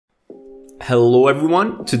Hello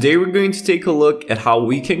everyone, today we're going to take a look at how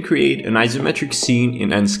we can create an isometric scene in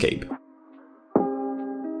Enscape.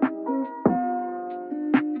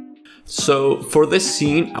 So for this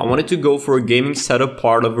scene, I wanted to go for a gaming setup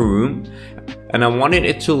part of a room, and I wanted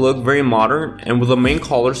it to look very modern and with a main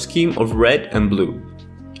color scheme of red and blue.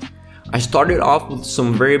 I started off with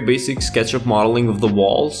some very basic SketchUp modeling of the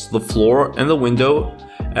walls, the floor and the window,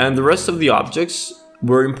 and the rest of the objects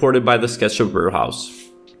were imported by the SketchUp warehouse.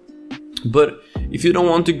 But if you don't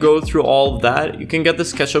want to go through all of that, you can get the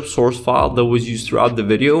SketchUp source file that was used throughout the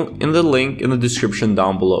video in the link in the description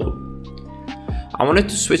down below. I wanted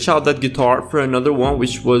to switch out that guitar for another one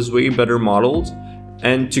which was way better modeled,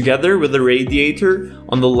 and together with the radiator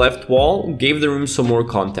on the left wall gave the room some more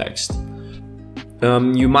context.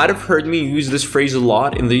 You might have heard me use this phrase a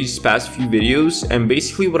lot in these past few videos, and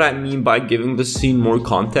basically what I mean by giving the scene more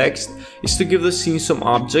context is to give the scene some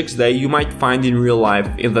objects that you might find in real life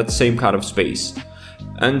in that same kind of space.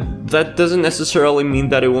 And that doesn't necessarily mean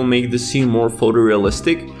that it will make the scene more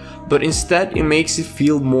photorealistic, but instead it makes it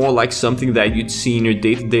feel more like something that you'd see in your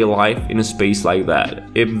day-to-day life in a space like that,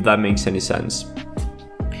 if that makes any sense.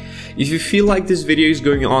 If you feel like this video is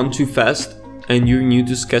going on too fast and you're new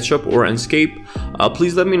to SketchUp or Enscape,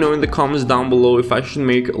 please let me know in the comments down below if I should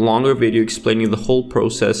make a longer video explaining the whole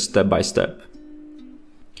process step by step.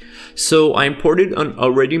 So I imported an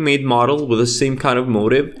already made model with the same kind of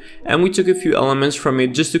motive, and we took a few elements from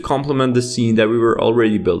it just to complement the scene that we were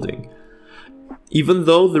already building. Even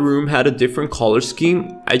though the room had a different color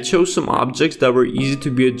scheme, I chose some objects that were easy to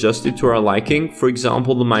be adjusted to our liking, for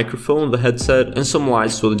example the microphone, the headset, and some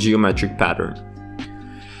lights with a geometric pattern.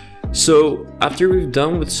 So after we've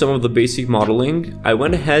done with some of the basic modeling, I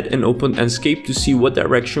went ahead and opened Enscape to see what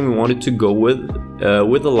direction we wanted to go with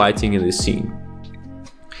the lighting in this scene.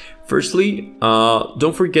 Firstly,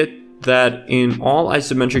 don't forget that in all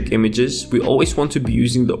isometric images, we always want to be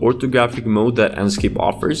using the orthographic mode that Enscape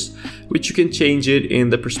offers, which you can change it in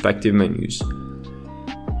the perspective menus.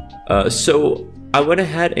 So I went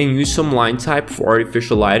ahead and used some line type for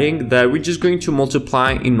artificial lighting that we're just going to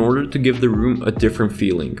multiply in order to give the room a different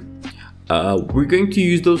feeling. We're going to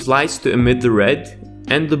use those lights to emit the red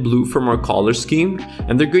and the blue from our color scheme,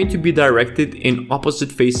 and they're going to be directed in opposite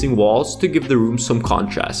facing walls to give the room some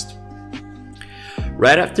contrast.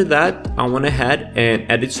 Right after that, I went ahead and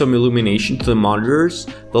added some illumination to the monitors,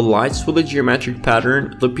 the lights with a geometric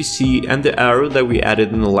pattern, the PC, and the arrow that we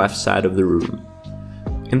added on the left side of the room.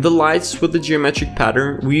 In the lights with the geometric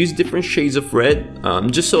pattern, we use different shades of red,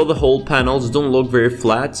 just so the whole panels don't look very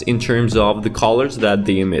flat in terms of the colors that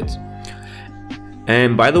they emit.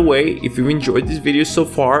 And by the way, if you've enjoyed this video so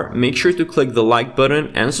far, make sure to click the like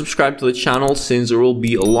button and subscribe to the channel, since there will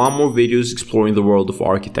be a lot more videos exploring the world of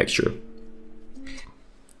architecture.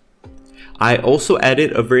 I also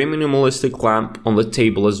added a very minimalistic lamp on the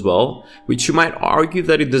table as well, which you might argue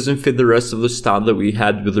that it doesn't fit the rest of the style that we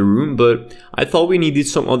had with the room, but I thought we needed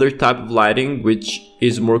some other type of lighting which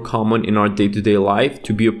is more common in our day-to-day life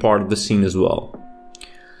to be a part of the scene as well.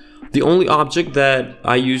 The only object that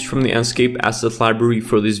I used from the Enscape asset library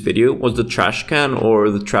for this video was the trash can or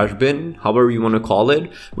the trash bin, however you want to call it,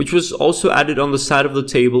 which was also added on the side of the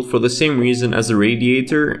table for the same reason as the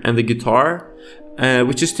radiator and the guitar,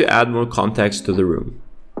 which is to add more context to the room.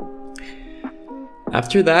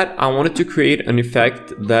 After that, I wanted to create an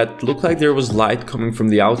effect that looked like there was light coming from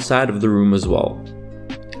the outside of the room as well.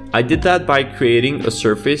 I did that by creating a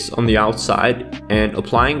surface on the outside and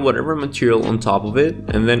applying whatever material on top of it,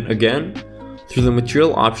 and then again, through the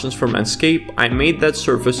material options from Enscape, I made that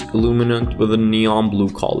surface illuminant with a neon blue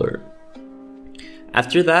color.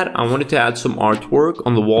 After that, I wanted to add some artwork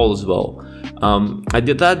on the wall as well. I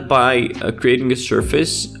did that by creating a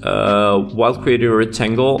surface while creating a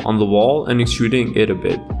rectangle on the wall and extruding it a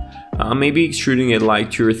bit. Maybe extruding it like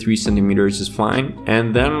 2 or 3 centimeters is fine.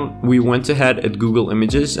 And then we went ahead at Google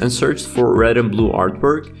Images and searched for red and blue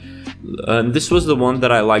artwork. And this was the one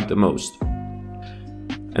that I liked the most.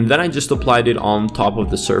 And then I just applied it on top of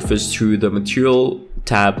the surface through the Material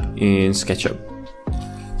tab in SketchUp.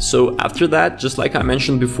 So after that, just like I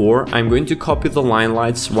mentioned before, I'm going to copy the line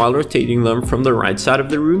lights while rotating them from the right side of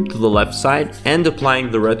the room to the left side and applying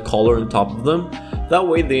the red color on top of them. That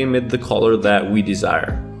way they emit the color that we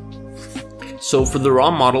desire. So for the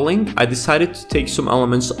raw modeling, I decided to take some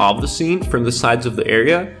elements of the scene from the sides of the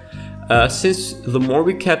area, since the more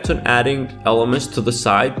we kept on adding elements to the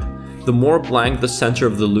side, the more blank the center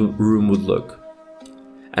of the room would look.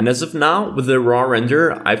 And as of now, with the raw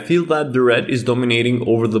render, I feel that the red is dominating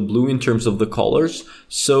over the blue in terms of the colors,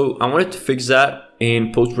 so I wanted to fix that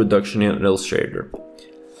in post-production in Illustrator.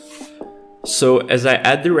 So as I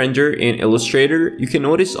add the render in Illustrator, you can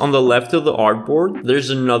notice on the left of the artboard, there's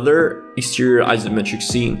another exterior isometric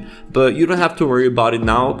scene, but you don't have to worry about it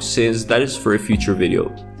now since that is for a future video.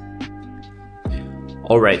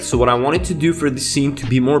 Alright, so what I wanted to do for the scene to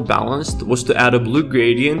be more balanced was to add a blue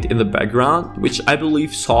gradient in the background, which I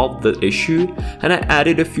believe solved the issue, and I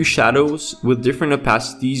added a few shadows with different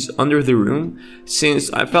opacities under the room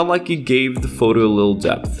since I felt like it gave the photo a little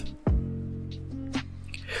depth.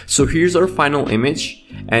 So here's our final image,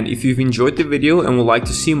 and if you've enjoyed the video and would like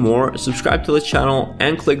to see more, subscribe to the channel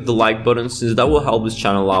and click the like button since that will help this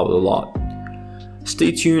channel out a lot.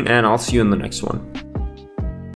 Stay tuned and I'll see you in the next one.